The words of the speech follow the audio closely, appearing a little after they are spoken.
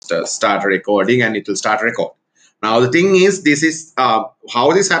just start recording and it will start record. Now the thing is, this is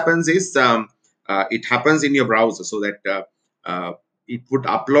how this happens is it happens in your browser, so that it would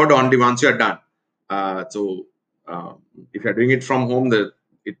upload only once you're done. So if you're doing it from home,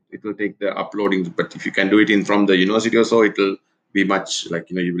 it will take the uploading, but if you can do it in from the university or so, it will be much like,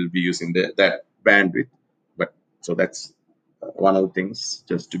 you will be using that bandwidth. But so that's one of the things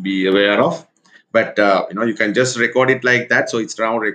just to be aware of. But you can just record it like that, so it's now